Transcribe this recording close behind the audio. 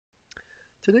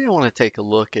Today I want to take a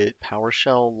look at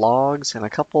PowerShell logs and a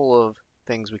couple of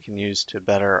things we can use to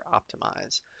better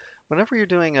optimize. Whenever you're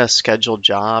doing a scheduled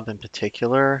job in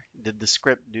particular, did the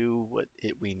script do what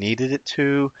we needed it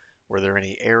to? Were there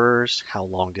any errors? How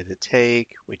long did it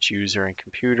take? Which user and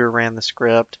computer ran the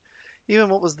script?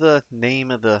 Even what was the name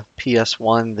of the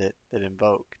PS1 that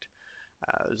invoked?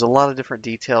 There's a lot of different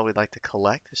detail we'd like to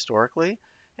collect historically.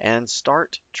 And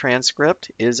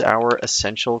Start-Transcript is our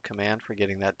essential command for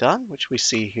getting that done, which we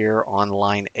see here on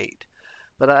line 8.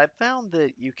 But I've found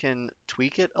that you can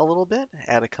tweak it a little bit,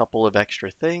 add a couple of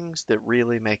extra things that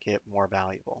really make it more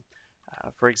valuable.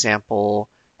 For example,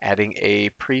 adding a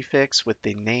prefix with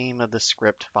the name of the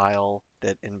script file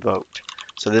that invoked.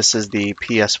 So this is the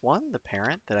PS1, the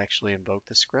parent that actually invoked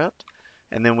the script.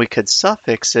 And then we could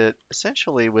suffix it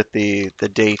essentially with the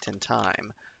date and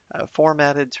time.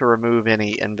 Formatted to remove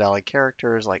any invalid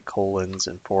characters like colons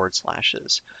and forward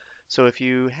slashes. So if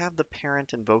you have the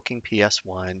parent invoking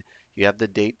PS1, you have the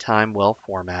date time well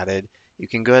formatted, you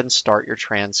can go ahead and start your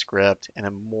transcript in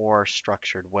a more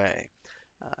structured way.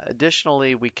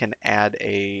 Additionally, we can add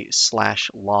a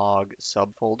 /log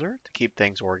subfolder to keep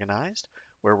things organized,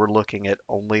 where we're looking at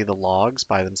only the logs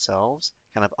by themselves,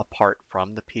 kind of apart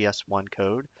from the PS1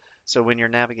 code. So when you're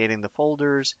navigating the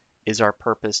folders, is our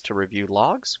purpose to review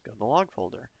logs? Go to the log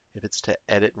folder. If it's to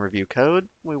edit and review code,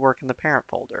 we work in the parent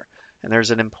folder. And there's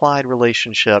an implied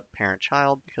relationship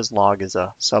parent-child because log is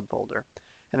a subfolder.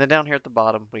 And then down here at the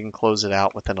bottom, we can close it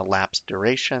out with an elapsed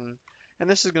duration. And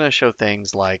this is going to show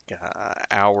things like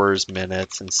hours,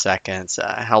 minutes, and seconds.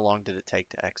 How long did it take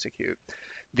to execute?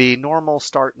 The normal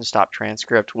start and stop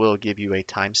transcript will give you a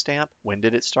timestamp. When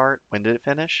did it start? When did it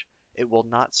finish? It will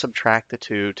not subtract the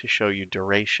two to show you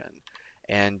duration.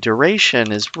 And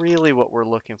duration is really what we're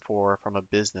looking for from a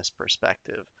business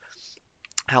perspective.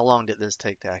 How long did this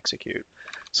take to execute?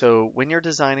 So when you're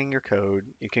designing your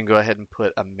code, you can go ahead and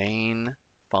put a main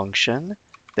function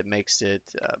that makes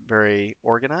it very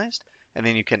organized. And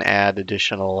then you can add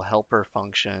additional helper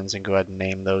functions and go ahead and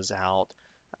name those out,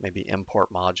 maybe import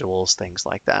modules, things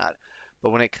like that. But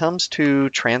when it comes to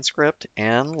transcript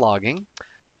and logging,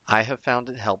 I have found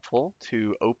it helpful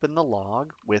to open the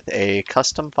log with a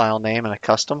custom file name and a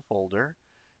custom folder,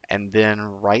 and then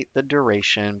write the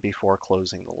duration before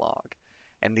closing the log.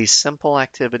 And these simple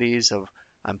activities of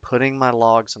I'm putting my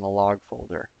logs in a log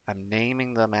folder, I'm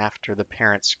naming them after the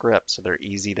parent script so they're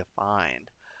easy to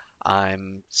find,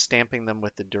 I'm stamping them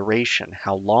with the duration,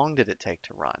 how long did it take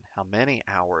to run, how many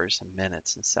hours and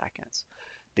minutes and seconds.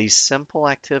 These simple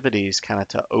activities kind of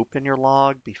to open your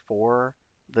log before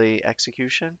the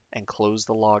execution and close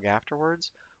the log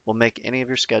afterwards will make any of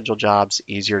your scheduled jobs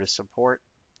easier to support.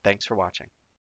 Thanks for watching.